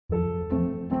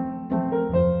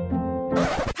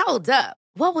Hold up.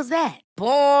 What was that?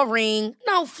 Boring.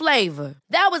 No flavor.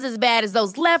 That was as bad as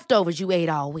those leftovers you ate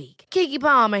all week. Keke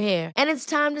Palmer here, and it's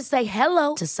time to say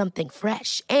hello to something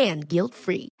fresh and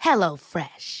guilt-free. Hello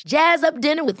Fresh. Jazz up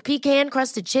dinner with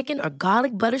pecan-crusted chicken or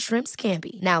garlic butter shrimp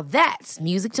scampi. Now that's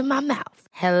music to my mouth.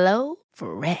 Hello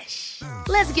Fresh.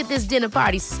 Let's get this dinner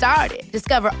party started.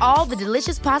 Discover all the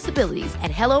delicious possibilities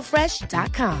at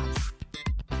hellofresh.com.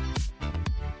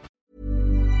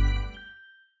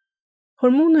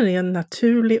 Hormoner är en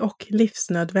naturlig och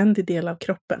livsnödvändig del av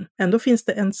kroppen. Ändå finns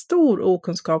det en stor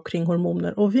okunskap kring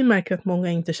hormoner och vi märker att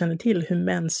många inte känner till hur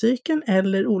menscykeln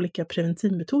eller olika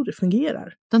preventivmetoder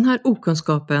fungerar. Den här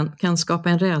okunskapen kan skapa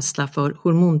en rädsla för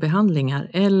hormonbehandlingar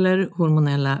eller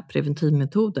hormonella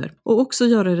preventivmetoder och också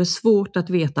göra det svårt att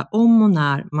veta om och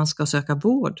när man ska söka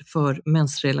vård för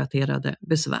mensrelaterade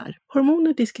besvär.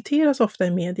 Hormoner diskuteras ofta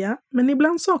i media, men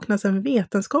ibland saknas en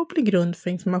vetenskaplig grund för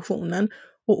informationen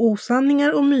och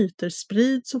osanningar och myter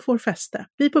sprids och får fäste.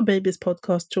 Vi på Babys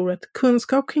podcast tror att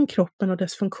kunskap kring kroppen och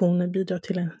dess funktioner bidrar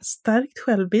till en stärkt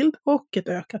självbild och ett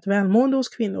ökat välmående hos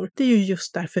kvinnor. Det är ju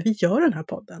just därför vi gör den här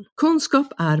podden. Kunskap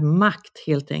är makt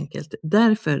helt enkelt.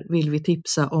 Därför vill vi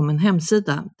tipsa om en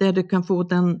hemsida där du kan få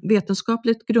den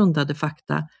vetenskapligt grundade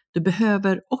fakta du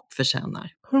behöver och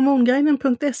förtjänar.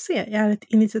 Hormonguiden.se är ett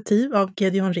initiativ av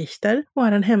Gedeon Richter och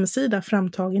är en hemsida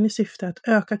framtagen i syfte att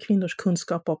öka kvinnors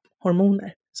kunskap om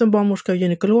hormoner. Som barnmorska och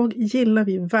gynekolog gillar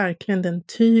vi verkligen den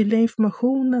tydliga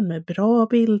informationen med bra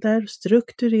bilder,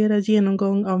 strukturerad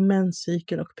genomgång av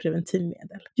menscykeln och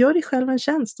preventivmedel. Gör dig själv en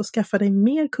tjänst och skaffa dig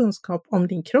mer kunskap om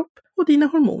din kropp och dina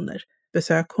hormoner.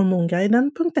 Besök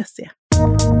hormonguiden.se.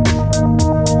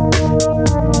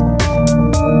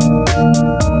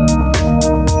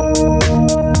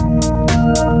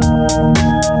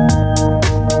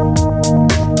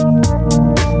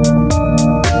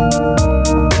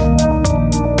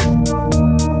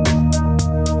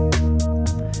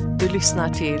 Du lyssnar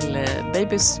till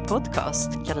Babys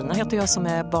podcast. Karina heter jag som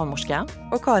är barnmorska.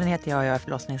 Och Karin heter jag är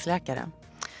förlossningsläkare.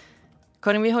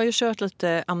 Karin, vi har ju kört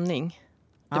lite amning.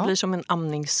 Det Ja. blir som en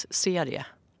amningsserie.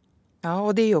 Ja,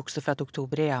 och det är ju också för att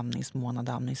oktober är amningsmånad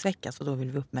och amningsvecka, så då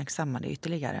vill vi uppmärksamma det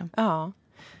ytterligare. Ja.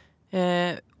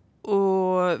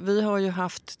 Och vi har ju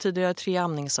haft tidigare 3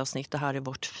 amningsavsnitt. Det här är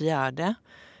vårt 4:e.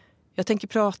 Jag tänker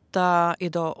prata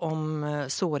idag om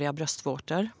såriga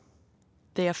bröstvårtor.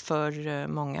 Det är för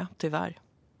många, tyvärr,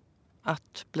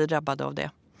 att bli drabbade av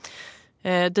det.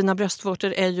 Dina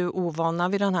bröstvårtor är ju ovana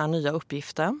vid den här nya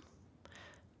uppgiften.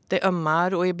 Det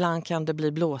ömmar och ibland kan det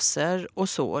bli blåsor och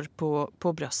sår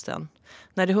på brösten.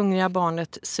 När det hungriga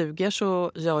barnet suger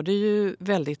så gör det ju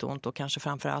väldigt ont och kanske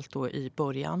framförallt då i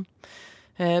början.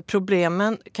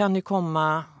 Problemen kan ju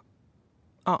komma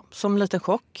som en liten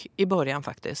chock i början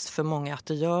faktiskt för många att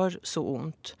det gör så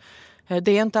ont.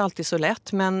 Det är inte alltid så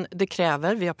lätt, men det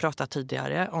kräver, vi har pratat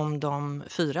tidigare om de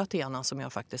 4 T'na som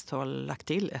jag faktiskt har lagt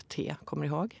till ett T, kommer du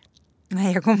ihåg?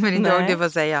 Nej, jag kommer inte ihåg det får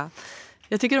säga.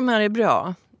 Jag tycker de här är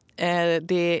bra.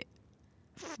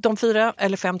 De 4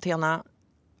 eller 5 T'na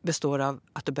består av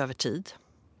att du behöver tid.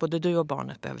 Både du och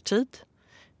barnet behöver tid.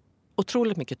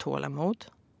 Otroligt mycket tålamod.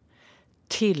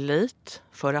 Tillit,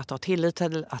 för att ha tillit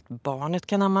till att barnet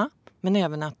kan amma, men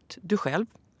även att du själv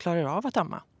klarar av att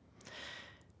amma.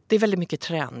 Det är väldigt mycket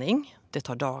träning. Det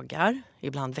tar dagar,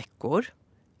 ibland veckor,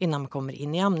 innan man kommer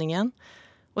in i amningen.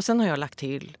 Och sen har jag lagt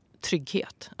till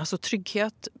trygghet. Alltså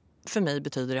trygghet för mig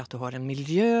betyder att du har en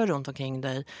miljö runt omkring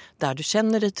dig där du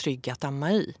känner dig trygg att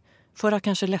amma i. För att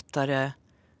kanske lättare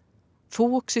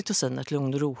få oxytocinet,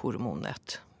 lugn- och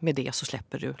rohormonet. Med det så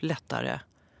släpper du lättare,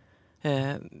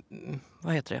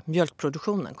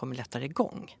 mjölkproduktionen kommer lättare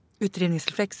igång.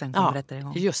 Utdrivningsreflexen kommer lättare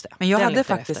igång. Just det. Men jag Den hade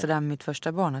lättare faktiskt efter. sådär med mitt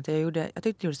första barn att jag tyckte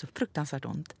det gjorde så fruktansvärt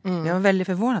ont. Jag var väldigt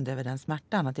förvånad över den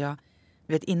smärtan. Att jag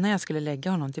vet, innan jag skulle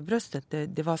lägga honom till bröstet,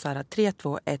 det var så här 3,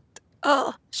 2, 1,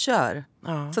 kör.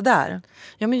 Ja. Sådär.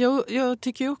 Ja, men jag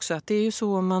tycker ju också att det är ju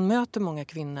så man möter många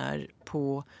kvinnor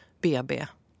på BB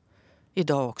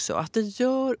idag också. Att det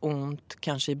gör ont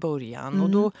kanske i början. Och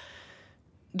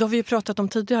då har vi ju pratat om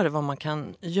tidigare vad man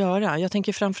kan göra. Jag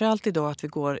tänker framförallt idag att vi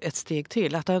går ett steg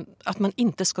till. Att man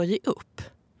inte ska ge upp.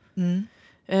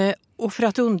 Och för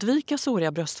att undvika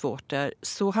såriga bröstvårtor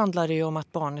så handlar det ju om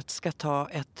att barnet ska ta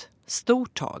ett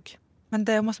stort tag. Men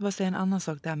jag måste bara säga en annan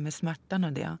sak där med smärtan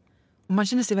och det. Om man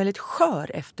känner sig väldigt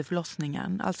skör efter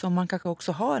förlossningen. Alltså om man kanske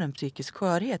också har en psykisk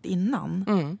skörhet innan.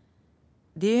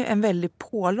 Det är en väldig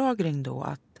pålagring då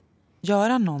att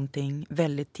göra någonting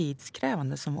väldigt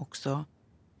tidskrävande som också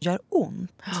gör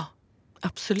ont. Ja,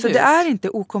 absolut. Så det är inte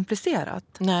okomplicerat.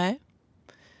 Nej.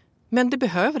 Men det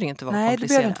behöver inte vara komplicerat. Nej, det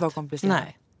behöver inte vara komplicerat.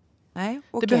 Nej. Nej,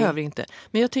 Det behöver inte.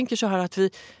 Men jag tänker så här att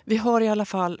vi har i alla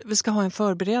fall, vi ska ha en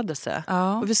förberedelse.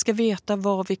 Ja. Och vi ska veta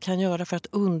vad vi kan göra för att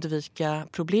undvika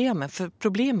problemen. För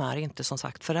problem är inte som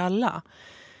sagt för alla.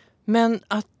 Men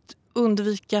att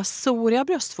undvika såriga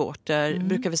bröstvårtor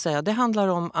brukar vi säga. Det handlar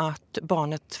om att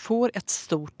barnet får ett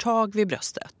stort tag vid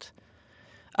bröstet.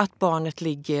 Att barnet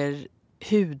ligger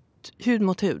hud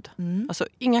mot hud. Alltså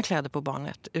inga kläder på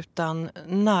barnet utan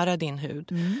nära din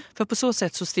hud. För på så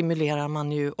sätt så stimulerar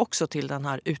man ju också till den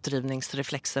här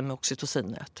utdrivningsreflexen med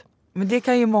oxytocinet. Men det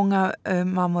kan ju många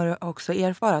mammor också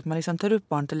erfara, att man liksom tar upp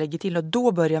barnet och lägger till och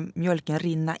då börjar mjölken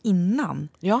rinna innan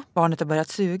barnet har börjat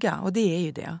suga. Och det är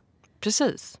ju det.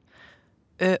 Precis.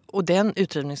 Och den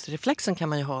utdrivningsreflexen kan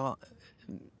man ju ha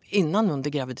innan under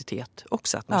graviditet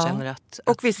också. Att man känner att...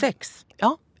 Och vid sex.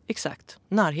 Ja, exakt.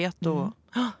 Närhet och...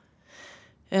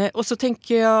 Och så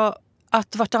tänker jag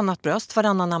att vartannat bröst,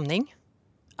 varannan amning.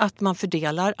 Att man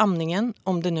fördelar amningen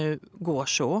om det nu går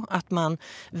så. Att man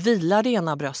vilar det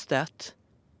ena bröstet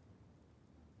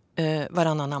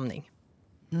varannan amning.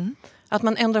 Att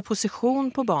man ändrar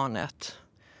position på barnet.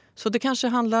 Så det kanske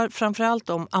handlar framförallt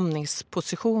om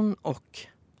amningsposition och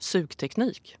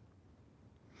sugteknik.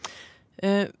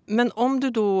 Men om du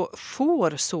då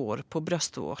får sår på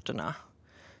bröstvårtorna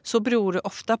så beror det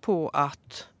ofta på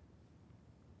att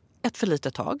ett för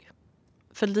litet tag,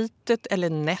 för litet eller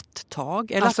nätt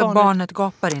tag. Eller alltså att barnet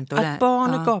gapar inte. Att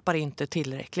barnet gapar inte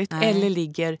tillräckligt. Nej. Eller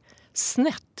ligger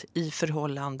snett i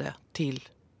förhållande till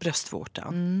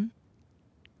bröstvårtan.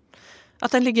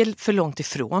 Att den ligger för långt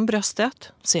ifrån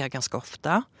bröstet ser jag ganska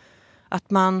ofta. Att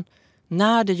man,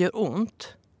 när det gör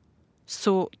ont,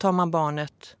 så tar man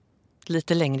barnet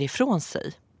lite längre ifrån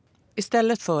sig.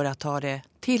 Istället för att ta det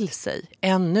till sig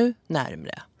ännu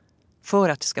närmre. För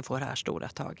att det ska få det här stora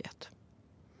taget.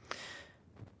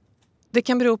 Det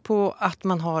kan bero på att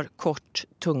man har kort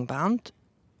tungband.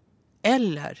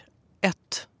 Eller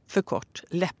ett för kort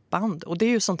läppband. Och det är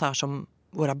ju sånt här som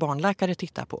våra barnläkare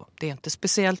tittar på. Det är inte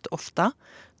speciellt ofta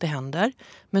det händer.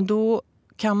 Men då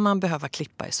kan man behöva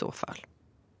klippa i så fall.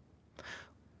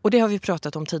 Och det har vi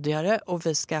pratat om tidigare. Och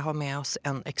vi ska ha med oss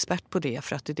en expert på det.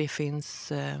 För att det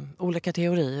finns olika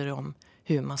teorier om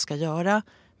hur man ska göra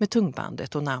med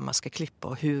tungbandet. Och när man ska klippa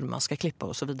och hur man ska klippa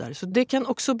och så vidare. Så det kan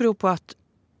också bero på att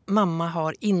mamma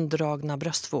har indragna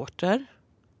bröstvårtor.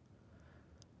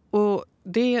 Och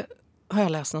det har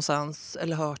jag läst någonstans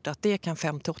eller hört att det kan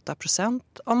 5-8%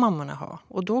 av mammorna ha.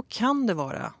 Och då kan det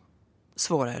vara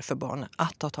svårare för barnen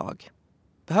att ta tag.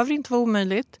 Behöver inte vara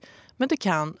omöjligt, men det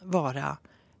kan vara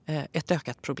ett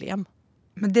ökat problem.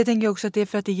 Men det tänker jag också att det är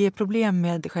för att det ger problem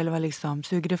med själva liksom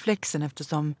sugreflexen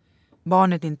eftersom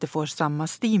barnet inte får samma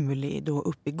stimuli då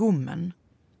upp i gommen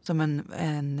som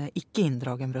en icke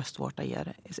indragen bröstvårta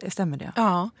ger. Stämmer det?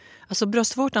 Ja, alltså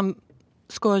bröstvårtan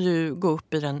ska ju gå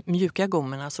upp i den mjuka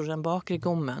gommen, alltså den bakre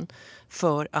gommen,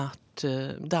 för att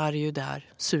där är ju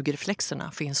där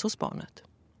sugreflexerna finns hos barnet.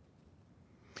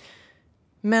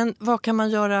 Men vad kan man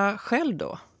göra själv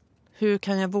då? Hur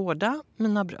kan jag vårda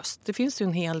mina bröst? Det finns ju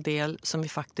en hel del som vi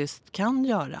faktiskt kan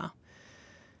göra.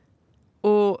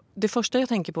 Och det första jag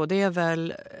tänker på det är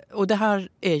väl, och det här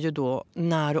är ju då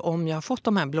när och om jag har fått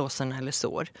de här blåsorna eller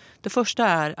sår. Det första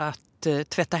är att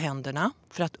tvätta händerna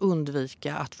för att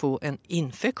undvika att få en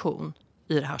infektion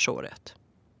i det här såret.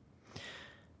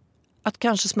 Att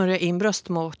kanske smörja in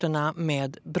bröstvårtorna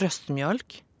med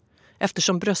bröstmjölk.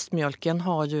 Eftersom bröstmjölken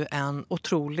har ju en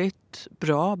otroligt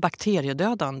bra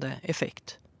bakteriedödande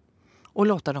effekt. Och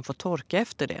låta dem få torka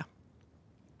efter det.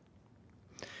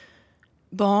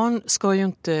 Barn ska ju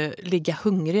inte ligga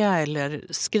hungriga eller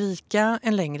skrika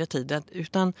en längre tid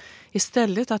utan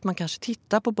istället att man kanske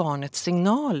tittar på barnets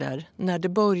signaler när det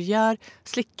börjar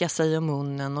slicka sig om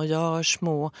munnen och gör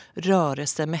små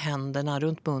rörelser med händerna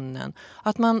runt munnen.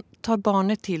 Att man tar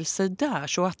barnet till sig där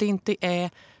så att det inte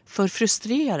är för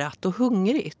frustrerat och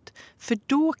hungrigt. För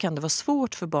då kan det vara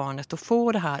svårt för barnet att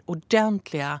få det här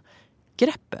ordentliga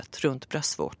greppet runt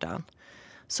bröstvårtan.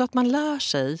 Så att man lär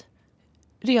sig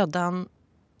redan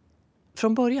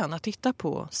från början att titta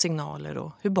på signaler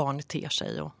och hur barnet ter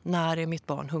sig och när är mitt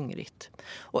barn hungrigt.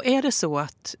 Och är det så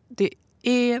att det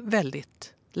är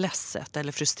väldigt ledset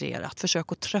eller frustrerat,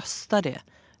 försök att trösta det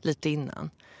lite innan.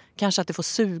 Kanske att det får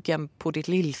suga på ditt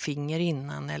lillfinger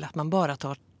innan eller att man bara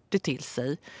tar det till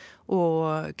sig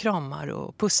och kramar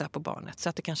och pussar på barnet så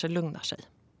att det kanske lugnar sig.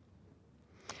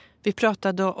 Vi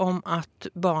pratade om att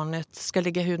barnet ska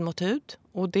ligga hud mot hud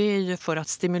och det är ju för att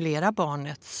stimulera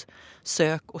barnets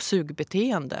sök- och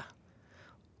sugbeteende.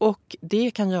 Och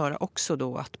det kan göra också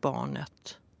då att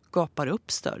barnet gapar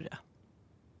upp större.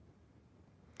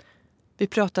 Vi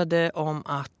pratade om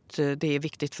att det är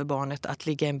viktigt för barnet att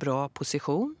ligga i en bra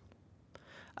position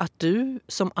att du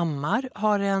som ammar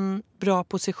har en bra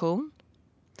position.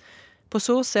 På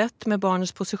så sätt med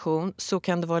barnets position så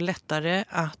kan det vara lättare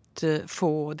att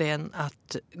få den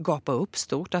att gapa upp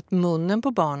stort. Att munnen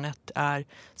på barnet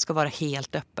ska vara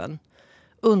helt öppen.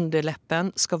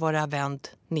 Underläppen ska vara vänd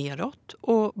neråt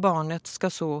och barnet ska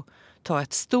så ta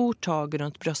ett stort tag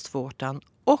runt bröstvårtan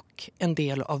och en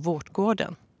del av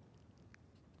vårtgården.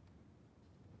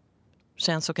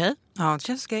 Känns okej? Ja, det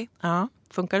känns okej. Ja.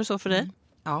 Funkar det så för dig?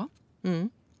 Ja. Mm.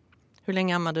 Hur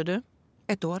länge ammade du?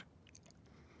 1 år.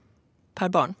 Per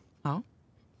barn? Ja.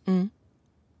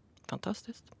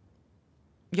 Fantastiskt.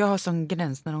 Jag har sån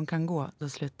gräns när de kan gå, då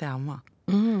slutar jag amma.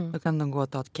 Då kan de gå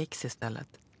och ta ett kex istället.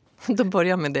 Då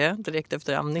börjar med det direkt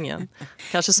efter amningen.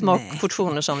 Kanske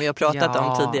smakportioner som vi har pratat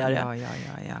om tidigare.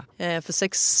 Ja. För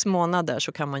 6 månader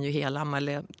så kan man ju helamma,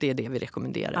 eller det är det vi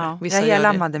rekommenderar. Ja. Vissa Jag gör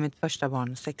helammade mitt första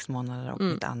barn 6 månader och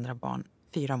mitt andra barn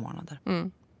 4 månader.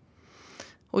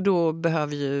 Och då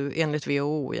behöver ju, enligt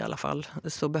WHO i alla fall,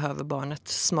 så behöver barnet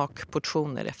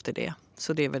smakportioner efter det.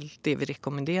 Så det är väl det vi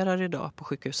rekommenderar idag på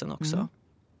sjukhusen också.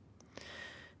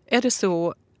 Är det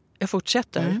så, jag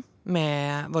fortsätter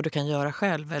med vad du kan göra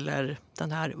själv eller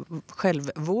den här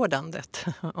självvårdandet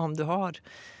om du har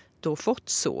då fått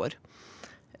sår.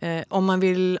 Om man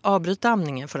vill avbryta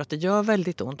amningen för att det gör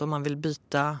väldigt ont, om man vill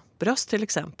byta bröst till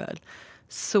exempel,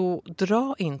 så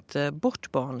dra inte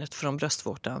bort barnet från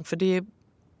bröstvårtan, för det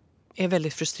är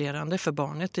väldigt frustrerande för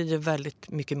barnet. Det gör väldigt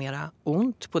mycket mera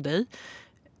ont på dig.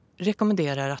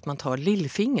 Rekommenderar att man tar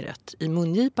lillfingret i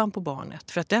mungipan på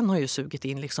barnet, för att den har ju sugit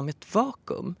in liksom ett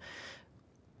vakuum.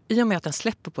 I och med att den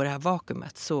släpper på det här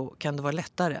vakuumet så kan det vara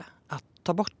lättare att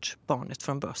ta bort barnet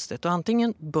från bröstet och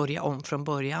antingen börja om från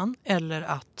början eller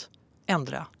att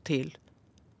ändra till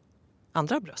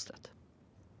andra bröstet.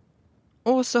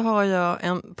 Och så har jag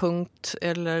en punkt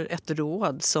eller ett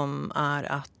råd som är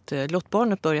att låt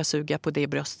barnet börja suga på det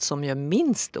bröst som gör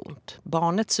minst ont.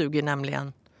 Barnet suger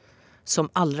nämligen som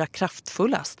allra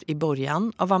kraftfullast i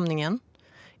början av amningen,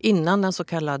 innan den så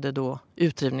kallade då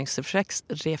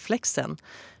utdrivningsreflexen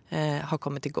har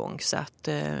kommit igång. Så att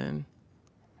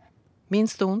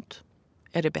minst ont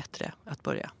är det bättre att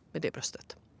börja med det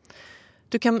bröstet.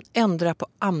 Du kan ändra på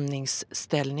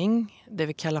amningsställning, det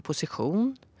vi kallar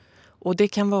position. Och det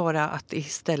kan vara att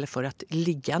istället för att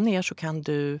ligga ner så kan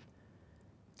du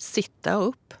sitta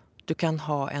upp. Du kan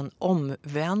ha en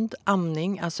omvänd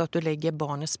amning, alltså att du lägger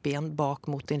barnets ben bak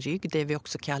mot din rygg. Det vi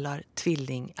också kallar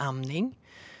tvillingamning.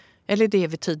 Eller det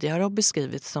vi tidigare har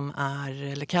beskrivit som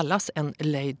eller kallas en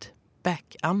laid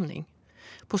back-amning.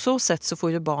 På så sätt så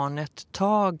får ju barnet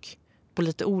tag på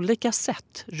lite olika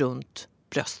sätt runt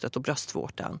bröstet och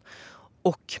bröstvårtan.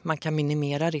 Och man kan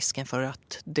minimera risken för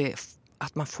att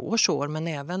man får sår, men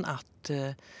även att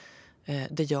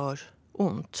det gör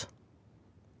ont.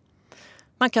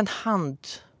 Man kan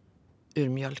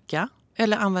handurmjölka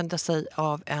eller använda sig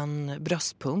av en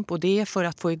bröstpump, och det är för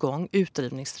att få igång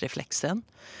utdrivningsreflexen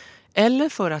eller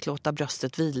för att låta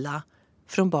bröstet vila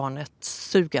från barnets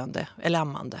sugande eller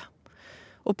ammande.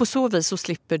 Och på så vis så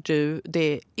slipper du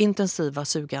det intensiva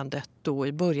sugandet då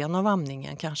i början av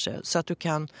amningen kanske, så att du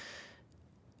kan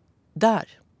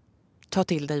där ta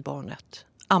till dig barnet,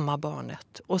 amma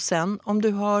barnet, och sen om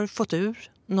du har fått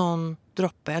ur någon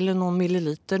droppe eller någon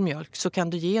milliliter mjölk så kan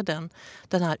du ge den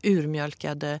här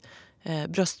urmjölkade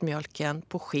bröstmjölken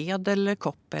på sked eller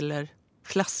kopp eller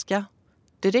flaska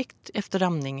direkt efter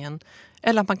amningen,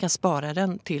 eller att man kan spara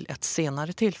den till ett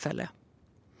senare tillfälle.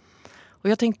 Och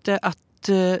jag tänkte att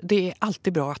det är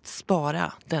alltid bra att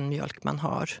spara den mjölk man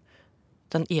har,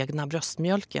 den egna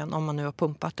bröstmjölken, om man nu har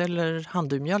pumpat eller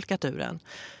handurmjölkat ur den.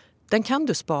 Den kan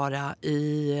du spara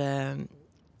i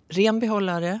ren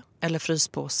behållare eller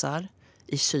fryspåsar,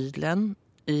 i kylen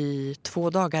i 2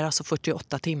 dagar, alltså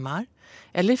 48 timmar.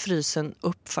 Eller i frysen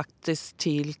upp faktiskt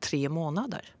till 3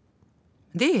 månader.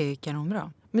 Det är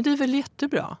kanonbra. Men det är väl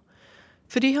jättebra.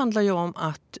 För det handlar ju om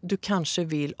att du kanske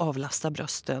vill avlasta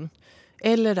brösten.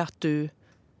 Eller att du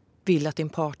vill att din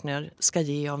partner ska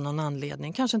ge av någon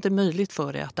anledning. Kanske inte är möjligt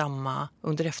för dig att amma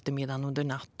under eftermiddagen, under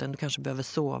natten. Du kanske behöver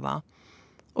sova.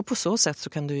 Och på så sätt så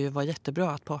kan det ju vara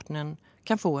jättebra att partnern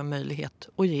kan få en möjlighet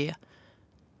att ge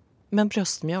med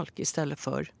bröstmjölk istället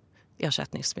för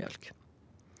ersättningsmjölk.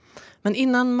 Men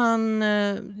innan man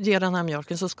ger den här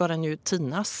mjölken så ska den ju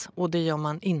tinas, och det gör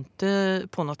man inte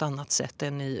på något annat sätt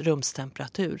än i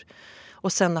rumstemperatur.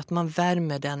 Och sen att man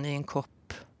värmer den i en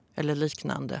kopp eller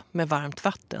liknande med varmt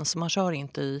vatten, så man kör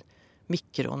inte i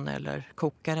mikron eller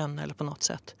kokaren eller på något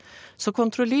sätt. Så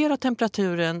kontrollera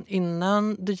temperaturen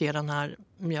innan du ger den här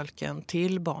mjölken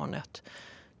till barnet.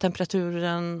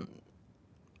 Temperaturen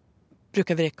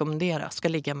brukar vi rekommendera ska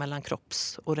ligga mellan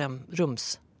kropps- och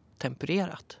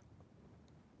rumstempererat.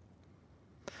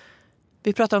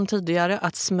 Vi pratade om tidigare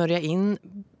att smörja in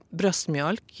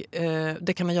bröstmjölk.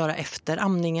 Det kan man göra efter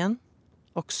amningen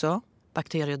också.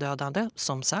 Bakteriedödande,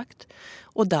 som sagt.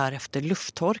 Och därefter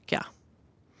lufttorka.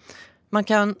 Man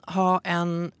kan ha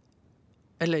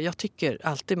eller jag tycker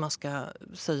alltid man ska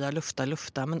säga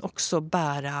lufta, men också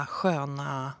bära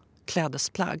sköna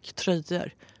klädesplagg,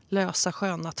 tröjor. Lösa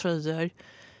sköna tröjor,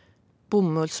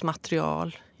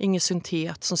 bomullsmaterial, ingen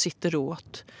syntet som sitter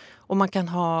åt. Och man kan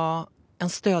ha en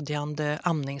stödjande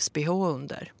amnings-BH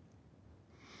under.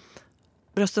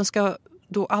 Brösten ska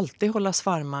då alltid hållas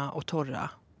varma och torra.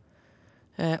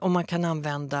 Och man kan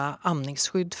använda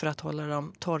amningsskydd för att hålla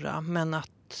dem torra. Men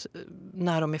att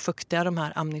när de är fuktiga, de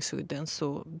här amningsskydden,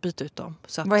 så byt ut dem.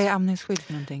 Så att, vad är amningsskydd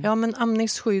för någonting? Ja, men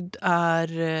amningsskydd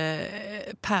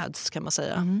är pads kan man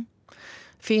säga. Mm.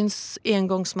 Finns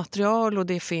engångsmaterial och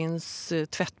det finns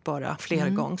tvättbara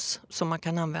flergångs som man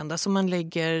kan använda. Som man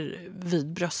lägger vid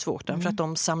bröstvårtan för att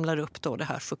de samlar upp då det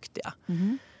här fuktiga.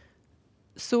 Mm.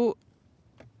 Så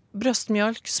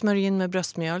bröstmjölk, smörj in med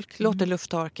bröstmjölk, låt det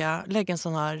lufttorka, lägg en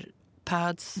sån här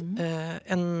pads,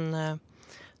 en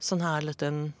sån här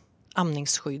liten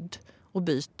amningsskydd och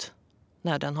byt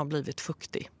när den har blivit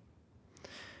fuktig.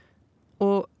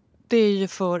 Och det är ju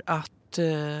för att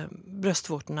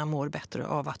bröstvårtorna mår bättre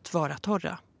av att vara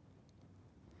torra.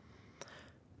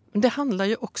 Det handlar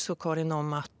ju också, Karin,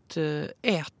 om att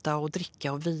äta och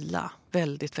dricka och vila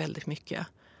väldigt, väldigt mycket.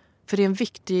 För det är en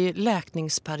viktig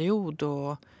läkningsperiod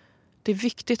och det är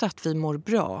viktigt att vi mår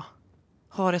bra,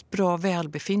 har ett bra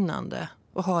välbefinnande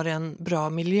och har en bra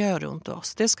miljö runt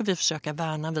oss. Det ska vi försöka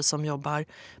värna, vi som jobbar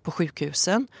på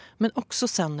sjukhusen, men också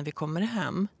sen när vi kommer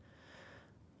hem.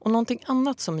 Och någonting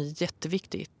annat som är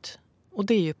jätteviktigt, och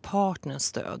det är ju partners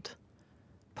stöd.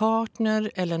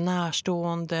 Partner eller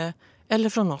närstående eller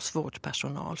från oss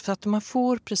vårdpersonal. För att man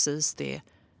får precis det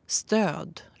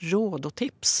stöd, råd och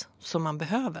tips som man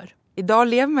behöver. Idag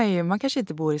lever man kanske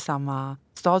inte bor i samma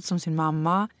stad som sin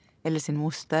mamma eller sin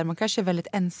moster. Man kanske är väldigt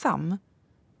ensam.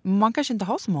 Man kanske inte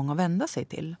har så många att vända sig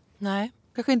till. Nej.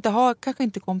 Kanske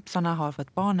inte kompisarna har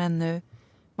fått barn ännu.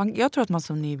 Jag tror att man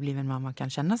som nybliven mamma kan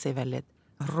känna sig väldigt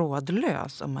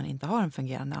rådlös om man inte har en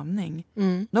fungerande amning.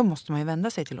 Då måste man ju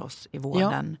vända sig till oss i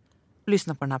vården,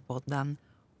 lyssna på den här podden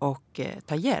och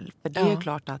ta hjälp. För det är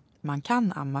klart att man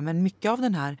kan amma, men mycket av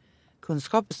den här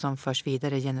kunskapen som förs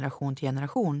vidare generation till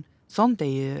generation, sånt är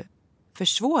ju,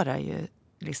 försvårar ju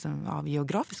liksom av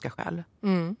geografiska skäl.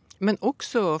 Men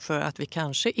också för att vi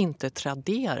kanske inte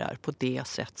traderar på det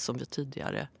sätt som vi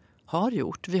tidigare har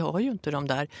gjort. Vi har ju inte de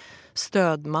där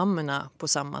stödmammorna på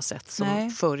samma sätt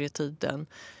som förr i tiden.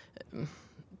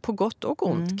 På gott och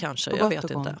ont kanske, jag vet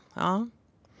inte. Ja.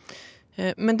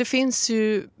 Men det finns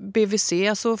ju BVC,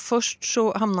 så först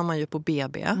så hamnar man ju på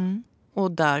BB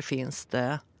och där finns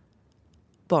det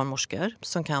barnmorskor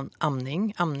som kan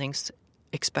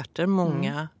amningsexperter,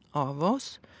 många av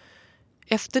oss.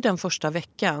 Efter den första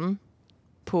veckan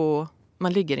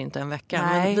man ligger inte en vecka.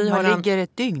 Nej, men man ligger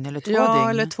ett dygn eller 2 dygn. Ja,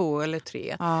 eller 2 eller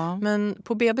 3. Ja. Men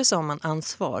på BB så har man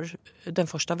ansvar den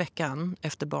första veckan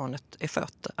efter barnet är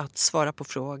fött att svara på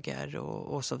frågor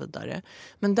och så vidare.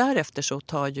 Men därefter så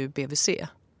tar ju BVC,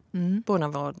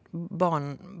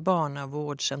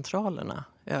 barnavårdscentralerna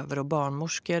över och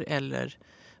barnmorskor eller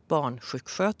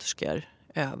barnsjuksköterskor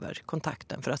över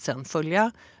kontakten för att sen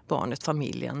följa barnet,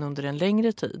 familjen under en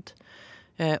längre tid.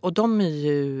 Och de är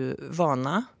ju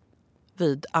vana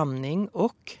vid amning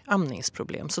och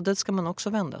amningsproblem. Så det ska man också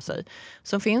vända sig.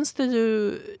 Sen finns det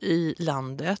ju i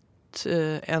landet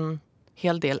en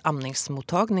hel del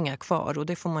amningsmottagningar kvar. Och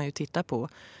det får man ju titta på.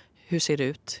 Hur ser det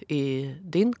ut i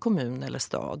din kommun eller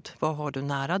stad? Vad har du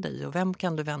nära dig och vem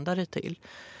kan du vända dig till?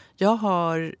 Jag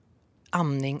har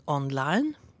amning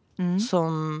online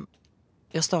som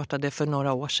jag startade för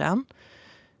några år sedan.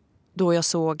 Då jag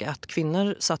såg att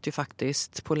kvinnor satt ju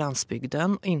faktiskt på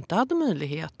landsbygden och inte hade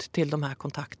möjlighet till de här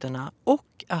kontakterna.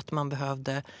 Och att man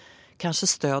behövde kanske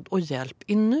stöd och hjälp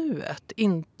i nuet.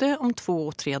 Inte om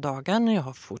 2-3 dagar när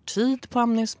jag får tid på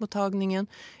amningsmottagningen.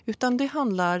 Utan det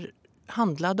handlar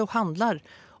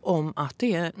om att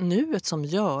det är nuet som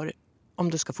gör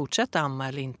om du ska fortsätta amma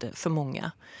eller inte för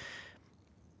många.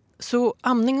 Så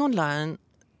amning online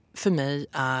för mig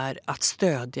är att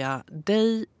stödja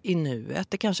dig i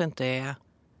nuet. Det kanske inte är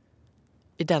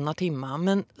i denna timma,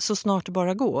 men så snart det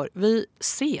bara går. Vi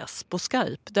ses på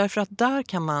Skype därför att där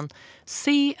kan man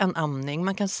se en amning.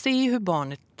 Man kan se hur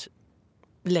barnet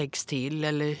läggs till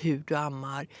eller hur du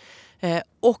ammar.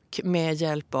 Och med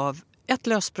hjälp av ett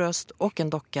lösbröst och en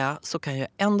docka så kan jag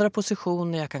ändra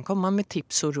position och jag kan komma med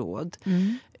tips och råd.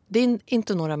 Det är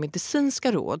inte några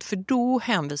medicinska råd, för då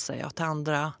hänvisar jag till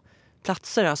andra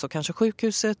platser, alltså kanske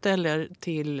sjukhuset eller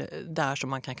till där som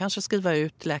man kan kanske skriva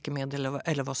ut läkemedel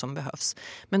eller vad som behövs.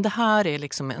 Men det här är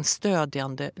liksom en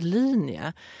stödjande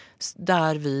linje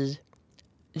där vi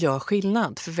gör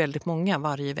skillnad för väldigt många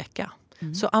varje vecka.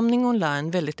 Så Amning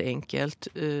online, väldigt enkelt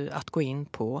att gå in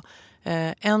på.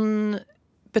 En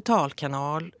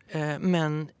betalkanal,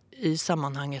 men i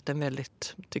sammanhanget en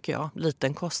väldigt, tycker jag,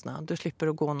 liten kostnad. Du slipper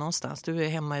att gå någonstans. Du är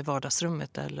hemma i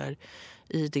vardagsrummet eller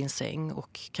i din säng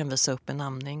och kan visa upp en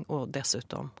amning och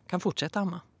dessutom kan fortsätta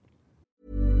amma.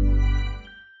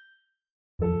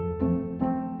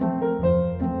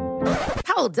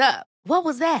 Hold up. What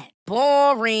was that?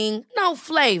 Boring. No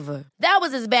flavor. That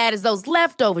was as bad as those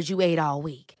leftovers you ate all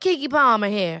week. Keke Palmer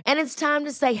here, and it's time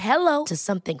to say hello to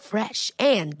something fresh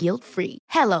and guilt-free.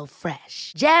 Hello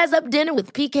Fresh. Jazz up dinner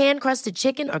with pecan-crusted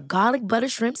chicken or garlic butter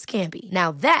shrimp scampi.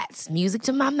 Now that's music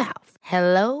to my mouth.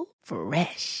 Hello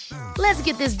Fresh. Let's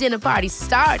get this dinner party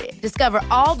started. Discover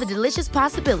all the delicious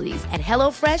possibilities at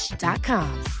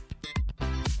hellofresh.com.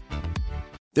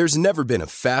 There's never been a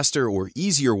faster or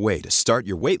easier way to start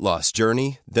your weight loss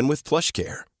journey than with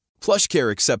PlushCare.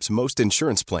 PlushCare accepts most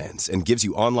insurance plans and gives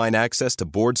you online access to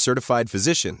board-certified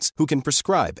physicians who can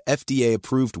prescribe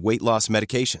FDA-approved weight loss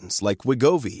medications like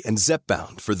Wegovy and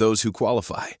Zepbound for those who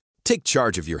qualify. Take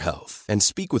charge of your health and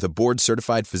speak with a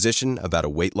board-certified physician about a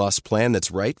weight loss plan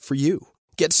that's right for you.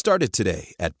 Get started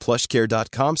today at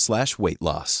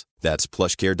plushcare.com/weightloss. That's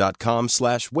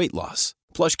plushcare.com/weightloss.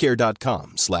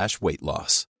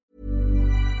 plushcare.com/weightloss.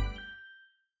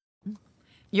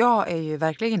 Jag är ju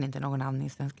verkligen inte någon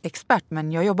amningsexpert,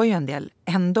 men jag jobbar ju en del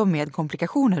ändå med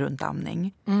komplikationer runt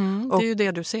amning. Det är ju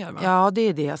det du ser, va? Ja, det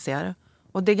är det jag ser.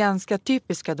 Och det ganska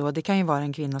typiska då, det kan ju vara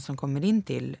en kvinna som kommer in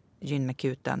till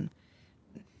gynakuten.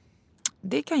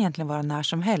 Det kan egentligen vara när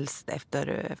som helst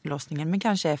efter förlossningen, men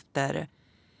kanske efter,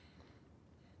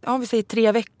 ja, vi säger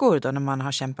 3 veckor då, när man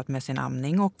har kämpat med sin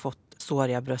amning och fått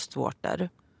såriga bröstvårtor.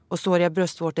 Och såriga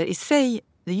bröstvårtor i sig,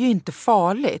 det är ju inte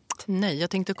farligt. Nej, jag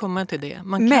tänkte komma till det.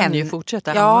 Man kan ju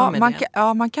fortsätta amma med det.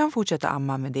 Ja, man kan fortsätta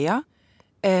amma med det.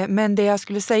 Men det jag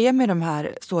skulle säga med de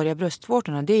här såriga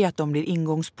bröstvårtorna, det är att de blir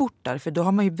ingångsportar. För då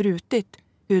har man ju brutit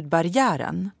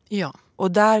hudbarriären. Ja.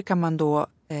 Och där kan man då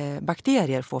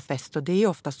bakterier få fäst. Och det är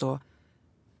ofta så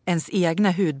ens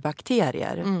egna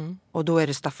hudbakterier. Och då är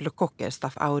det stafylokocker,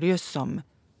 Staph aureus, som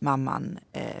mamman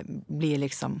blir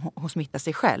liksom, hon smittar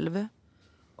sig själv.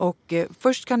 Och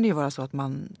först kan det ju vara så att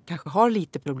man kanske har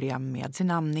lite problem med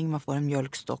sin amning. Man får en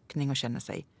mjölkstockning och känner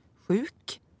sig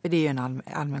sjuk. För det är ju en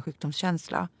allmän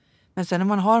sjukdomskänsla. Men sen när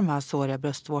man har de här såriga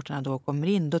bröstvårtorna då kommer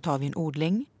in, då tar vi en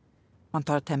odling. Man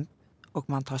tar temp och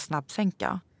man tar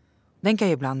snabbsänka. Den kan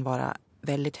ju ibland vara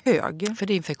väldigt hög. För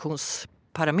det är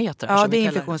infektionsparametrar. Ja, det är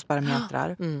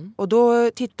infektionsparametrar. Och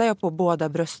då tittar jag på båda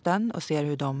brösten och ser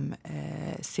hur de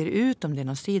ser ut. Om det är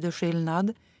någon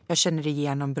sidoskillnad. Jag känner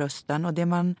igenom brösten. Och det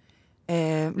man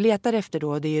letar efter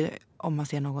då, det är om man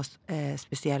ser någon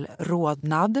speciell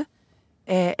rodnad.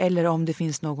 Eller om det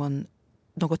finns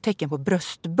något tecken på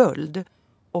bröstböld.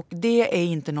 Och det är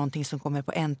inte någonting som kommer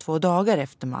på 1-2 dagar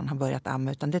efter man har börjat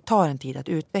amma. Utan det tar en tid att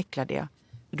utveckla det.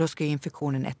 Då ska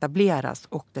infektionen etableras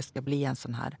och det ska bli en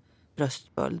sån här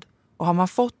bröstböld. Och har man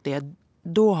fått det,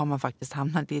 då har man faktiskt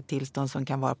hamnat i ett tillstånd som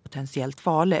kan vara potentiellt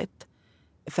farligt.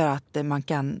 För att man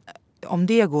kan, om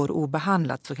det går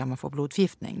obehandlat så kan man få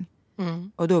blodförgiftning.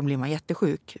 Och då blir man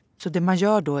jättesjuk. Så det man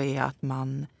gör då är att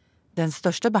den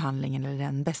största behandlingen eller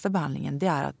den bästa behandlingen, det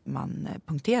är att man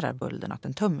punkterar bölden, att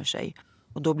den tömmer sig.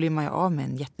 Och då blir man ju av med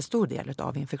en jättestor del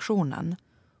av infektionen.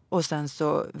 Och sen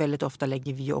så väldigt ofta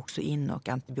lägger vi också in och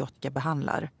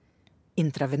antibiotikabehandlar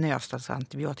intravenöst, alltså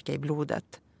antibiotika i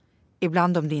blodet.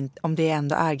 Ibland om det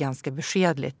ändå är ganska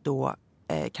beskedligt, då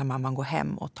kan man gå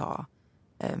hem och ta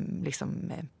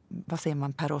vad säger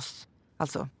man, Peros,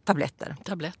 alltså tabletter.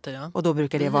 Tabletter, ja. Och då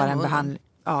brukar det vara en behandling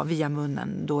via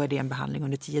munnen. Då är det en behandling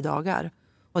under 10 dagar.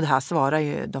 Och det här svarar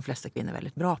ju de flesta kvinnor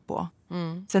väldigt bra på.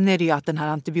 Sen är det ju att den här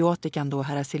antibiotikan då,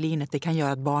 heracilinet, det kan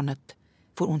göra att barnet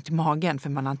får ont i magen, för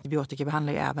man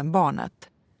antibiotikabehandlar ju även barnet.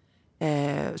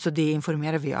 Så det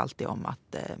informerar vi ju alltid om,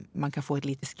 att man kan få ett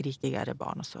lite skrikigare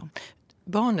barn och så.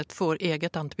 Barnet får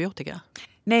eget antibiotika?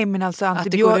 Nej, men alltså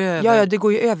det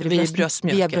går ju över via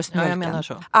bröstmjölken. Via bröstmjölken. Ja, jag menar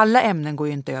så. Alla ämnen går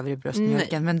ju inte över i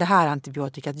bröstmjölken, men det här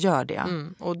antibiotikat gör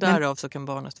det. Och därav så kan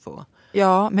barnet få.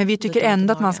 Ja, men vi tycker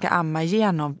ändå att man ska amma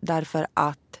igenom, därför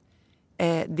att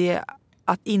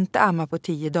att inte amma på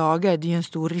 10 dagar, det är ju en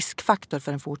stor riskfaktor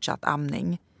för en fortsatt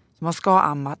amning. Så man ska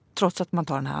amma trots att man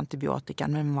tar den här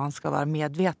antibiotikan, men man ska vara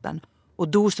medveten. Och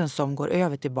dosen som går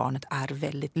över till barnet är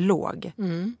väldigt låg.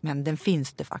 Men den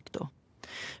finns de facto.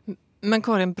 Men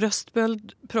Karin,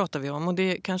 bröstböld pratar vi om och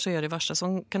det kanske är det värsta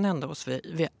som kan hända oss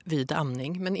vid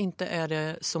amning. Men inte är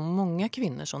det så många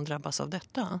kvinnor som drabbas av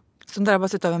detta? Som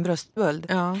drabbas av en bröstböld?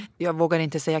 Ja. Jag vågar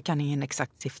inte säga, jag kan ingen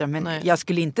exakt siffra. Men Nej. jag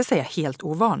skulle inte säga helt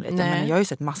ovanligt. Nej. Jag har ju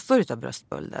sett massor av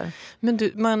bröstbölder.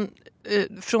 Men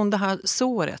från det här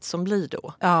såret som blir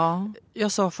då. Ja.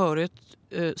 Jag sa förut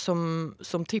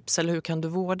som tips, eller hur kan du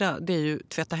vårda? Det är ju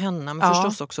tvätta händerna, men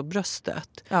förstås också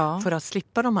bröstet. Ja. För att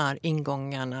slippa de här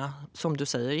ingångarna, som du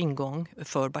säger, ingång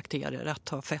för bakterier att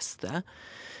ta fäste.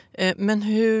 Men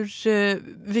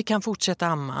vi kan fortsätta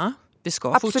amma. Vi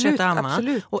ska fortsätta amma.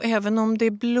 Absolut. Och även om det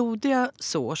är blodiga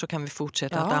sår så kan vi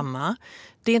fortsätta att amma.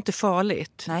 Det är inte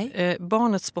farligt. Nej.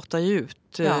 Barnet spottar ju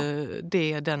ut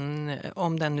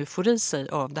om den nu får i sig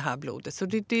av det här blodet. Så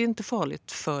det är inte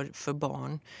farligt för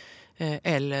barn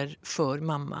eller för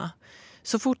mamma.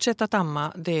 Så fortsätt att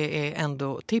amma, det är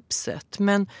ändå tipset.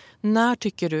 Men när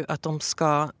tycker du att de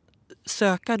ska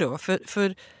söka då?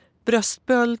 För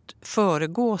bröstböld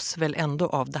föregås väl ändå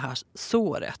av det här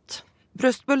såret?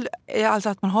 Bröstböld är alltså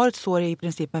att man har ett sår i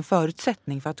princip en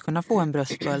förutsättning för att kunna få en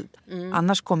bröstböld.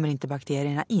 Annars kommer inte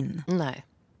bakterierna in.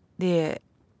 Nej.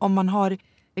 Om man har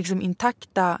liksom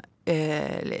intakta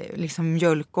liksom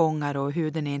mjölkgångar och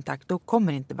huden är intakt, då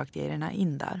kommer inte bakterierna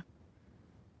in där.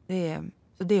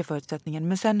 Så det är förutsättningen.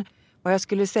 Men sen vad jag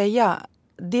skulle säga,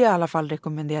 det i alla fall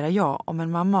rekommenderar jag. Om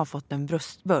en mamma har fått en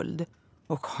bröstböld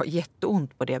och har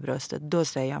jätteont på det bröstet, då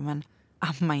säger jag, men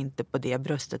amma inte på det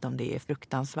bröstet om det är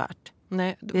fruktansvärt.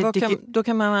 Nej, då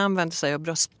kan man använda sig av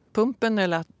bröstpumpen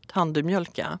eller att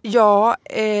handmjölka. Ja,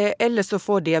 eller så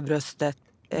får det bröstet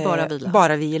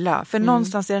bara vila. För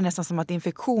någonstans är det nästan som att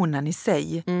infektionen i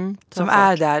sig som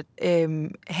är där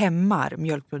hämmar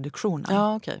mjölkproduktionen.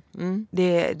 Ja, okej.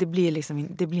 Det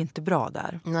blir inte bra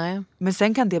där. Nej. Men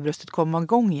sen kan det bröstet komma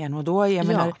igång igen och då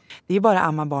menar, det är bara att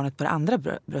amma barnet på det andra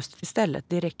bröstet istället.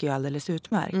 Det räcker ju alldeles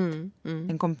utmärkt.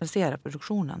 Den kompenserar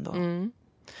produktionen då.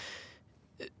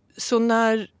 Så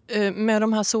med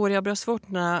de här såriga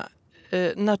bröstvårtorna,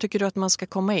 när tycker du att man ska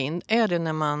komma in? Är det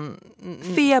när man...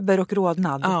 Feber och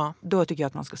rodnad, då tycker jag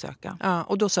att man ska söka. Ja,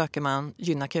 och då söker man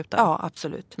gynakuten? Ja,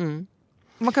 absolut.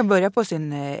 Man kan börja på sin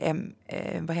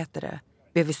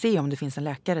BVC om det finns en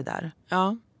läkare där.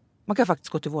 Ja. Man kan faktiskt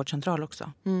gå till vårdcentral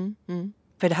också.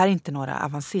 För det här är inte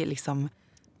några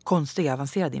konstiga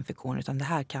avancerade infektioner, utan det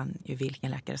här kan ju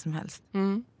vilken läkare som helst.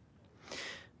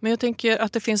 Men jag tänker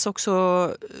att det finns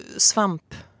också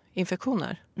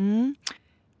svampinfektioner.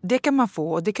 Det kan man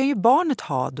få, och det kan ju barnet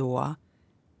ha då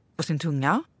på sin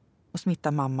tunga och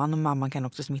smitta mamman, och mamman kan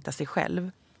också smitta sig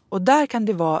själv. Och där kan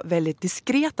det vara väldigt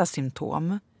diskreta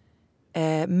symptom,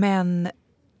 men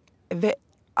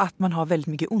att man har väldigt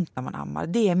mycket ont när man ammar.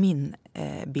 Det är min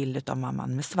bild av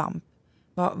mamman med svamp.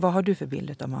 Vad har du för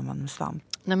bild av mamman med svamp?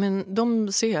 Nej, men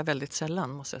de ser jag väldigt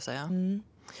sällan, måste jag säga.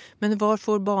 Men var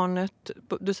får barnet...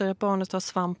 Du säger att barnet har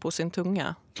svamp på sin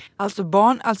tunga.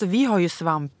 Alltså vi har ju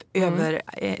svamp över...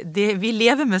 vi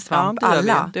lever med svamp,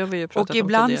 alla. Det har vi ju pratat och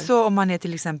ibland tidigare. så om man är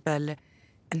till exempel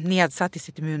nedsatt i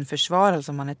sitt immunförsvar,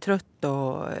 alltså om man är trött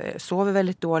och sover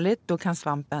väldigt dåligt, då kan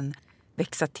svampen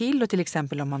växa till. Och till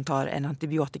exempel om man tar en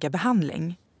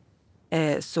antibiotikabehandling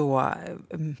så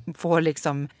får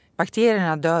liksom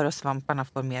bakterierna dör och svamparna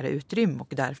får mer utrymme,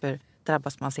 och därför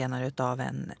drabbas man senare av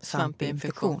en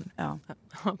svampinfektion. Ja.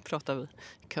 Pratar vi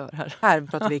kör här. Här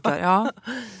pratar vi kör, ja.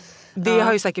 Det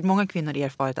har ju säkert många kvinnor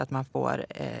erfarit, att man får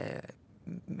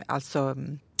alltså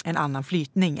en annan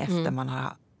flytning efter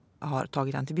man har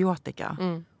tagit antibiotika.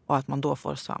 Och att man då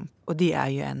får svamp. Och det är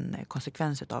ju en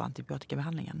konsekvens av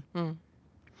antibiotikabehandlingen.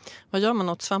 Vad gör man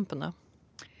åt svampen då?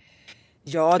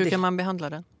 Ja, hur kan man behandla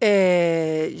den?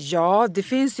 Det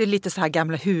finns ju lite så här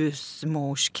gamla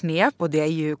husmorsknep, och det är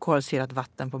ju kolsyrat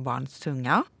vatten på barnets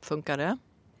tunga. Funkar det?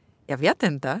 Jag vet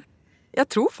inte. Jag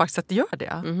tror faktiskt att det gör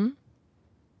det.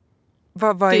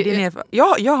 Vad är din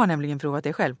jag har nämligen provat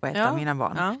det själv på ett av mina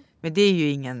barn. Ja. Men det är ju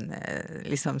ingen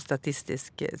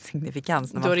statistisk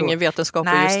signifikans. Du har ingen vetenskap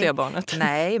på just det barnet?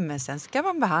 Nej, men sen ska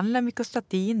man behandla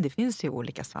mykostatin. Det finns ju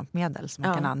olika svampmedel som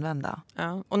man kan använda.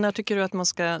 Ja. Och när tycker du att man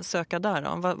ska söka där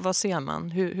då? Vad ser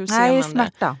man? Hur ser man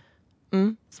smärta.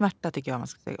 Smärta tycker jag man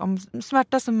ska söka. Om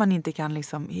smärta som man inte kan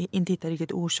inte hitta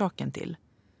riktigt orsaken till.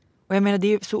 Och jag menar, det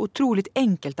är så otroligt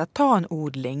enkelt att ta en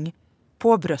odling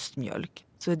på bröstmjölk.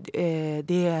 Så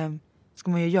det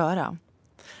ska man ju göra.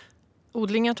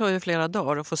 Odlingar tar ju flera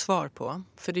dagar att få svar på.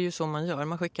 För det är ju så man gör.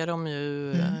 Man skickar dem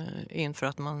ju in för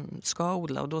att man ska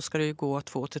odla. Och då ska det ju gå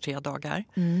 2 till 3 dagar.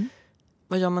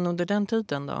 Vad gör man under den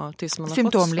tiden då? Tills man har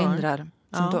fått svar? Symptomlindrar.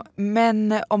 Ja.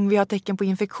 Men om vi har tecken på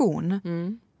infektion.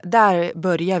 där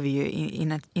börjar vi ju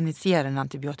initiera en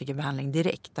antibiotikabehandling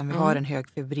direkt. Om vi har en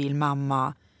högfebril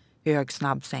mamma, hög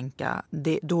snabbsänka,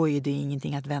 då är det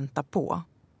ingenting att vänta på.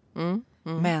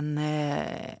 Men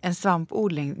en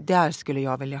svampodling, där skulle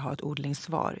jag vilja ha ett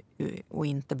odlingssvar och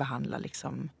inte behandla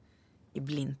liksom i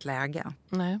blint läge.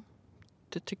 Nej,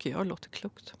 det tycker jag låter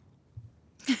klokt.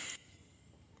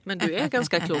 Men du är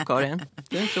ganska klok, Karin.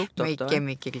 Du är en klok doktor.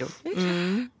 Mycket klok.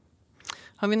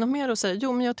 Har vi något mer att säga?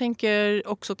 Jo, men jag tänker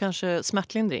också kanske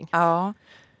smärtlindring. Ja.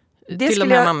 Till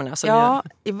de här mammorna som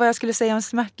gör. Vad jag skulle säga om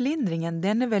smärtlindringen,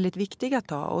 den är väldigt viktig att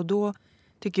ta. Och då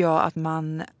tycker jag att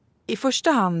man i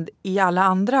första hand, i alla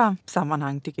andra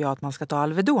sammanhang tycker jag att man ska ta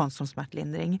Alvedon som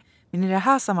smärtlindring. Men i det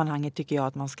här sammanhanget tycker jag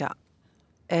att man ska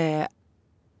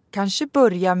kanske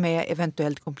börja med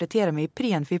eventuellt komplettera med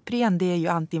Ipren. För Ipren, det är ju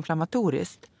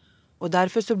antiinflammatoriskt. Och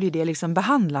därför så blir det liksom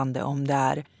behandlande om det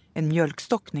är en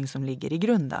mjölkstockning som ligger i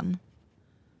grunden.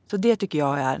 Så det tycker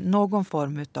jag är någon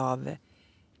form av,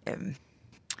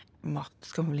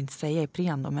 ska man väl inte säga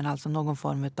Ipren då, men alltså någon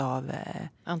form av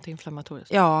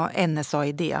antiinflammatoriskt. Ja,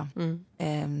 NSAID.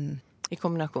 I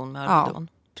kombination med Alvedon.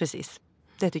 Ja, precis.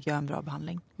 Det tycker jag är en bra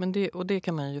behandling. Men det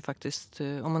kan man ju faktiskt,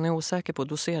 om man är osäker på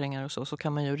doseringar och så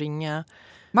kan man ju ringa.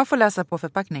 Man får läsa på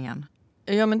förpackningen.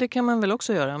 Ja, men det kan man väl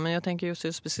också göra. Men jag tänker just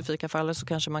i specifika fall så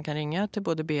kanske man kan ringa till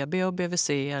både BB och BVC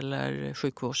eller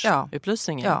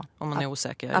sjukvårdsupplysningen om man är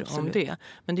osäker om det.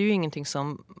 Men det är ju ingenting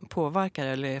som påverkar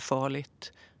eller är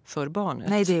farligt för barnet.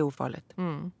 Nej, det är ofarligt.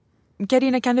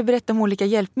 Carina, kan du berätta om olika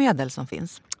hjälpmedel som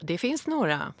finns? Det finns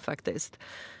några faktiskt.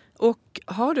 Och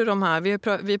har du de här,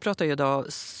 vi pratar ju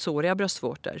idag såriga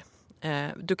bröstvårtor.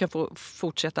 Du kan få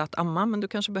fortsätta att amma, men du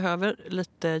kanske behöver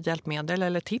lite hjälpmedel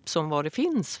eller tips om vad det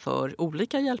finns för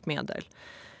olika hjälpmedel.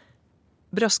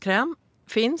 Bröstkräm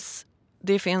finns.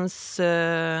 Det finns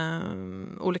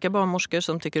olika barnmorskor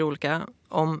som tycker olika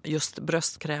om just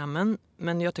bröstkrämen,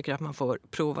 men jag tycker att man får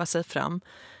prova sig fram.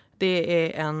 Det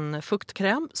är en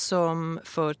fuktkräm som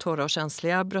för torra och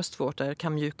känsliga bröstvårtor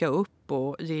kan mjuka upp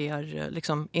och ger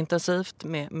liksom intensivt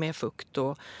med fukt.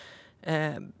 Och,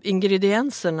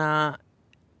 ingredienserna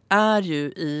är ju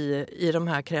i de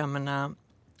här krämerna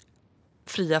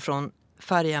fria från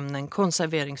färgämnen,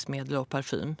 konserveringsmedel och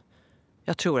parfym.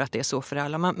 Jag tror att det är så för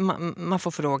alla. Man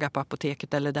får fråga på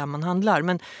apoteket eller där man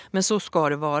handlar. Men så ska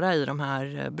det vara i de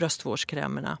här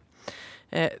bröstvårdskrämerna.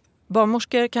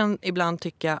 Barnmorskor kan ibland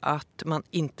tycka att man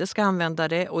inte ska använda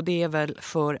det, och det är väl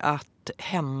för att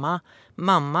hämma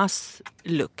mammas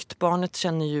lukt. Barnet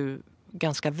känner ju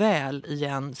ganska väl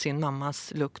igen sin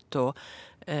mammas lukt och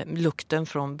lukten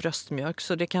från bröstmjölk,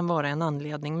 så det kan vara en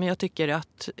anledning. Men jag tycker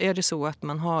att är det så att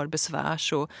man har besvär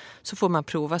så får man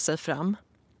prova sig fram.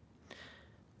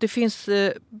 Det finns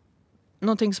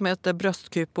någonting som heter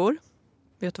bröstkupor.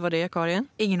 Vet du vad det är, Karin?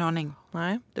 Ingen aning.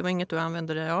 Nej, det var inget du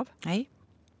använde dig av. Nej.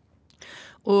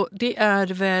 Och det är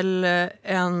väl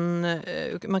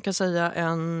man kan säga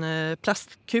en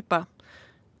plastkupa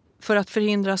för att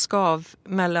förhindra skav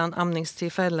mellan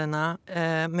amningstillfällena.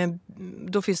 Men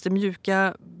då finns det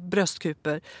mjuka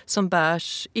bröstkupor som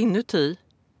bärs inuti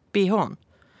bhn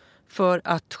för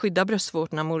att skydda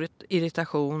bröstvårtorna mot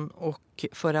irritation och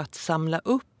för att samla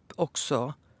upp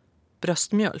också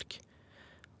bröstmjölk.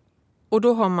 Och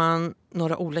då har man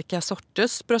några olika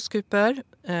sorters bröstkupor.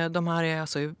 De här är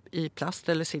alltså i plast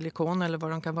eller silikon eller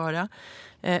vad de kan vara.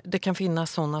 Det kan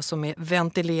finnas sådana som är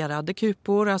ventilerade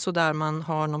kupor, alltså där man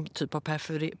har någon typ av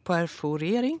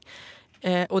perforering.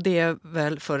 Och det är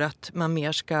väl för att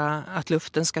att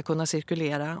luften ska kunna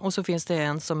cirkulera. Och så finns det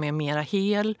en som är mera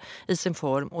hel i sin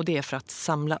form, och det är för att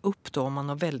samla upp då om man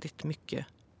har väldigt mycket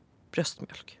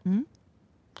bröstmjölk.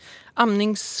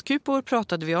 Amningskupor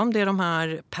pratade vi om, det är de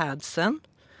här padsen.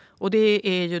 Och det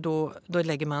är ju då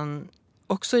lägger man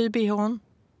också i bhn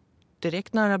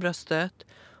direkt nära bröstet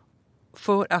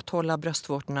för att hålla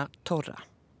bröstvårtorna torra.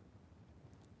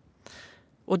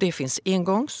 Och det finns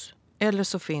engångs, eller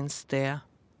så finns det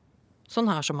sån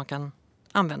här som man kan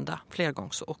använda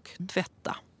flergångs och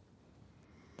tvätta.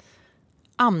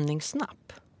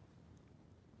 Amningsnapp.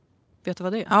 Vet du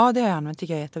vad det är? Ja, det har jag använt,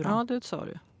 tycker jag är jättebra. Ja, det sa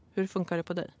du. Hur funkar det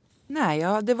på dig?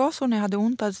 Nej, det var så när jag hade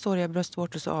ont av såriga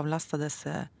bröstvårtor så avlastades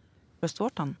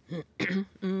bröstvårtan.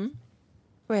 Det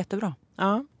var jättebra.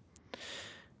 Ja.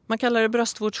 Man kallar det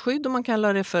bröstvårdsskydd och man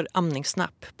kallar det för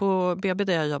amningsnapp. På BB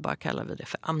där jag jobbar kallar vi det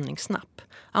för amningsnapp.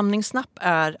 Amningsnapp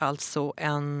är alltså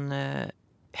en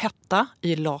hetta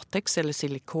i latex eller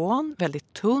silikon,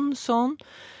 väldigt tunn sån,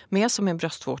 med som en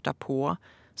bröstvårta på,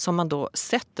 som man då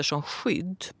sätter som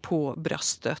skydd på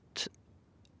bröstet.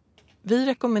 Vi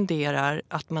rekommenderar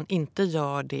att man inte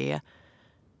gör det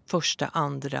första,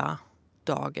 andra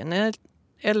dagen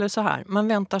eller så här, man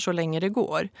väntar så länge det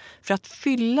går. För att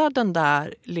fylla den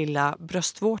där lilla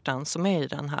bröstvårtan som är i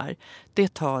den här,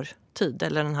 det tar tid,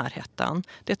 eller den här hettan.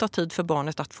 Det tar tid för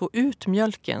barnet att få ut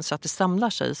mjölken så att det samlar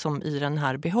sig som i den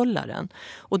här behållaren.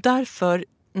 Och därför,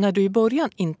 när du i början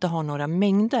inte har några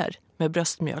mängder med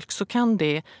bröstmjölk, så kan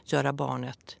det göra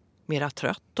barnet mera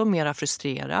trött och mera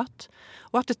frustrerat.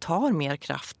 Och att det tar mer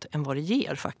kraft än vad det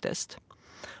ger faktiskt.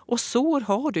 Och sår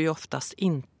har du ju oftast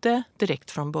inte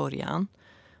direkt från början.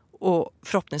 Och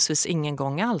förhoppningsvis ingen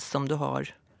gång alls om du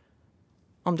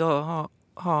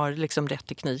har liksom rätt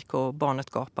teknik och barnet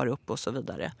gapar upp och så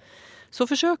vidare. Så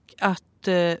försök att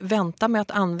vänta med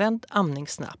att använda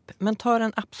amningssnapp. Men ta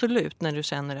den absolut när du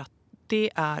känner att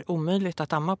det är omöjligt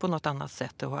att amma på något annat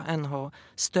sätt än att ha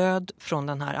stöd från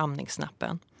den här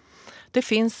amningssnappen. Det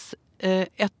finns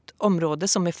ett område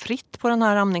som är fritt på den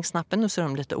här amningssnappen. Nu ser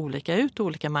de lite olika ut,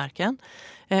 olika märken.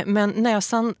 Men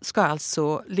näsan ska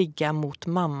alltså ligga mot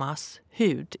mammas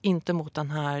hud, inte mot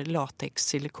den här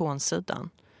latex-silikonsidan.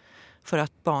 För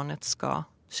att barnet ska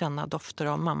känna dofter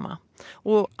av mamma.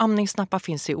 Och amningssnappar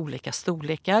finns i olika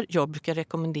storlekar. Jag brukar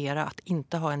rekommendera att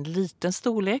inte ha en liten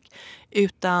storlek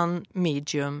utan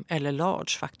medium eller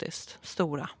large faktiskt,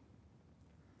 stora.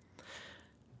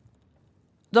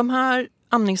 De här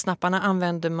amningssnapparna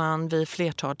använder man vid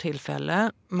flertal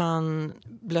tillfällen. Man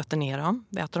blöter ner dem,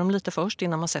 väter dem lite först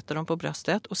innan man sätter dem på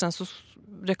bröstet. Och sen så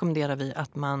rekommenderar vi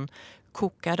att man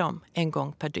kokar dem en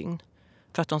gång per dygn.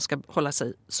 För att de ska hålla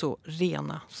sig så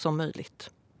rena som möjligt.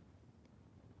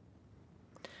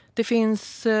 Det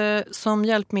finns som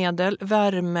hjälpmedel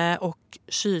värme- och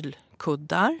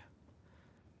kylkuddar.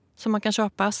 Som man kan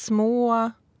köpa,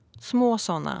 små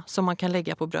sådana som man kan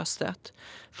lägga på bröstet.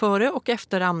 Före och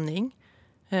efter amning.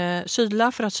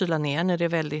 Kyla för att kyla ner när det är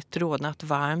väldigt rodnat,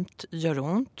 varmt, gör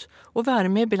ont. Och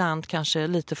värme ibland kanske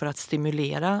lite för att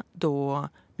stimulera då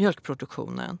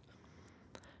mjölkproduktionen.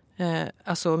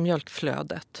 Alltså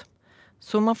mjölkflödet.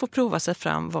 Så man får prova sig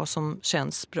fram vad som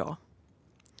känns bra.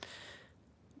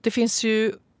 Det finns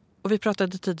ju, och vi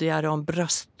pratade tidigare om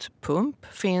bröstpump,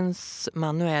 finns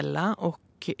manuella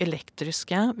och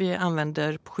elektriska. Vi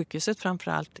använder på sjukhuset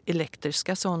framförallt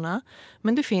elektriska sådana.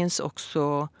 Men det finns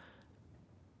också,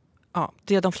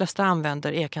 det de flesta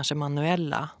använder är kanske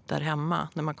manuella där hemma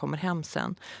när man kommer hem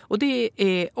sen. Och det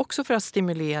är också för att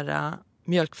stimulera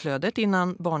mjölkflödet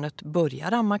innan barnet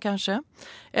börjar amma kanske.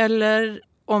 Eller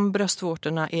om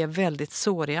bröstvårtorna är väldigt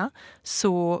såriga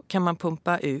så kan man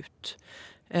pumpa ut.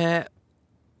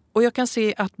 Och jag kan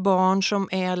se att barn som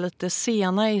är lite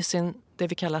sena i sin, det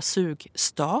vi kallar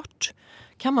sugstart,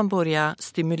 kan man börja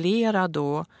stimulera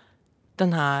då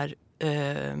den här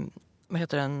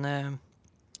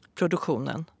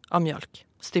produktionen av mjölk.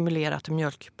 Stimulera till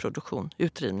mjölkproduktion,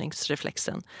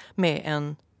 utdrivningsreflexen med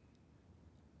en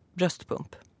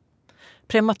bröstpump.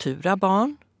 Prematura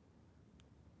barn,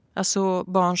 alltså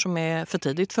barn som är för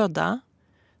tidigt födda,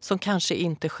 som kanske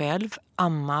inte själv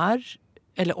ammar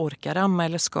eller orkar amma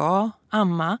eller ska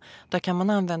amma. Där kan man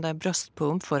använda en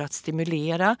bröstpump för att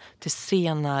stimulera till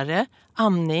senare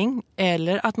amning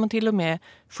eller att man till och med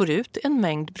får ut en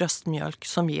mängd bröstmjölk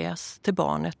som ges till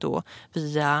barnet då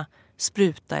via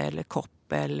spruta eller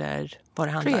kopp eller vad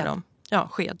det handlar om. Ja,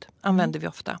 sked använder vi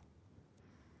ofta.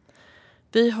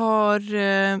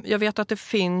 Jag vet att det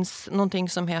finns någonting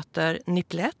som heter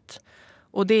Niplet.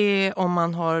 Och det är om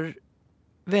man har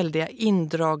väldiga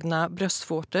indragna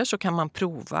bröstvårtor så kan man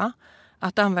prova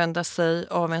att använda sig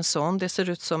av en sån. Det ser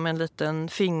ut som en liten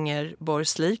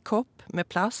fingerborgslik kopp med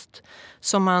plast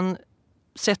som man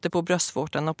sätter på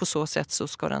bröstvårtan och på så sätt så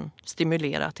ska den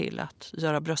stimulera till att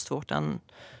göra bröstvårtan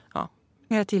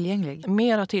mera tillgänglig.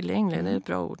 Mera tillgänglig, det är ett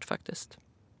bra ord faktiskt.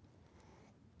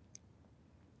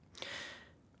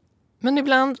 Men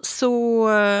ibland så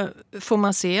får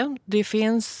man se, det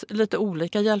finns lite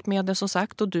olika hjälpmedel som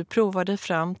sagt och du provar dig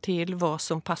fram till vad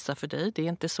som passar för dig. Det är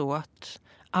inte så att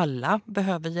alla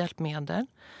behöver hjälpmedel.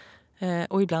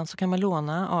 Och ibland så kan man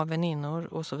låna av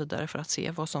väninnor och så vidare för att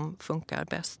se vad som funkar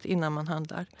bäst innan man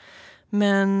handlar.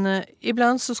 Men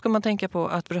ibland så ska man tänka på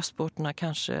att bröstvårtorna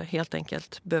kanske helt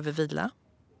enkelt behöver vila.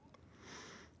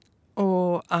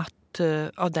 Och att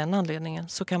av den anledningen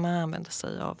så kan man använda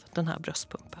sig av den här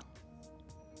bröstpumpen.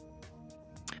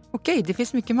 Okej, det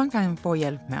finns mycket man kan få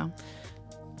hjälp med.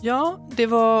 Ja, det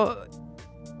var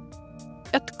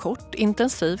ett kort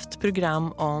intensivt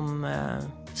program om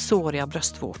såriga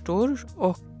bröstvårtor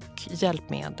och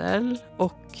hjälpmedel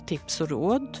och tips och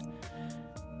råd.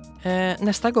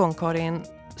 Nästa gång, Karin,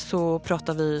 så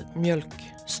pratar vi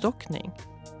mjölkstockning.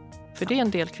 För det är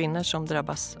en del kvinnor som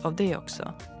drabbas av det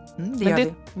också.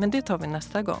 Men det tar vi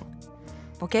nästa gång.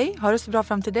 Okej, ha det så bra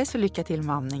fram till dess och lycka till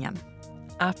med amningen.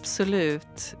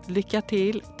 Absolut. Lycka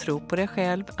till, tro på dig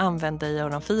själv, använd dig av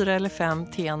de 4 eller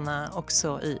 5 T-na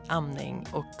också i amning.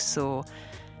 Och så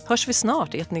hörs vi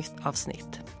snart i ett nytt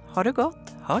avsnitt. Ha det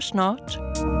gott, hörs snart.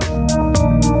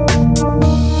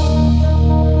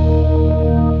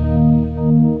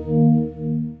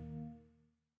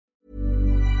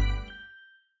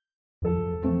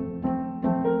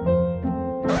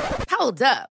 Hold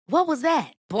up. What was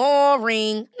that?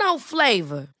 Boring. No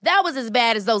flavor. That was as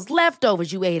bad as those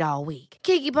leftovers you ate all week.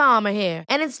 Keke Palmer here,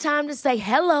 and it's time to say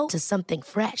hello to something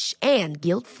fresh and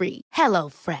guilt-free. Hello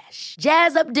Fresh.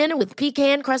 Jazz up dinner with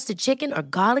pecan-crusted chicken or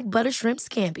garlic butter shrimp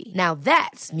scampi. Now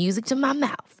that's music to my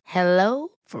mouth. Hello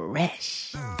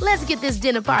Fresh. Let's get this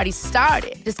dinner party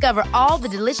started. Discover all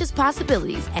the delicious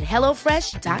possibilities at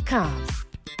hellofresh.com.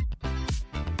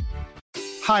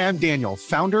 Hi, I'm Daniel,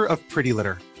 founder of Pretty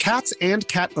Litter. Cats and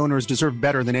cat owners deserve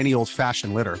better than any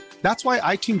old-fashioned litter. That's why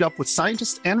I teamed up with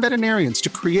scientists and veterinarians to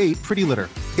create Pretty Litter.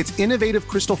 Its innovative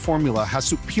crystal formula has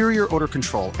superior odor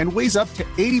control and weighs up to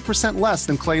 80% less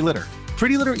than clay litter.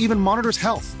 Pretty Litter even monitors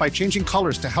health by changing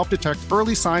colors to help detect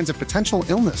early signs of potential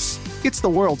illness. It's the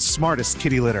world's smartest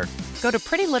kitty litter. Go to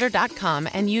prettylitter.com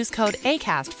and use code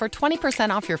ACAST for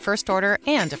 20% off your first order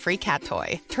and a free cat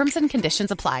toy. Terms and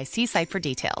conditions apply. See site for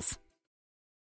details.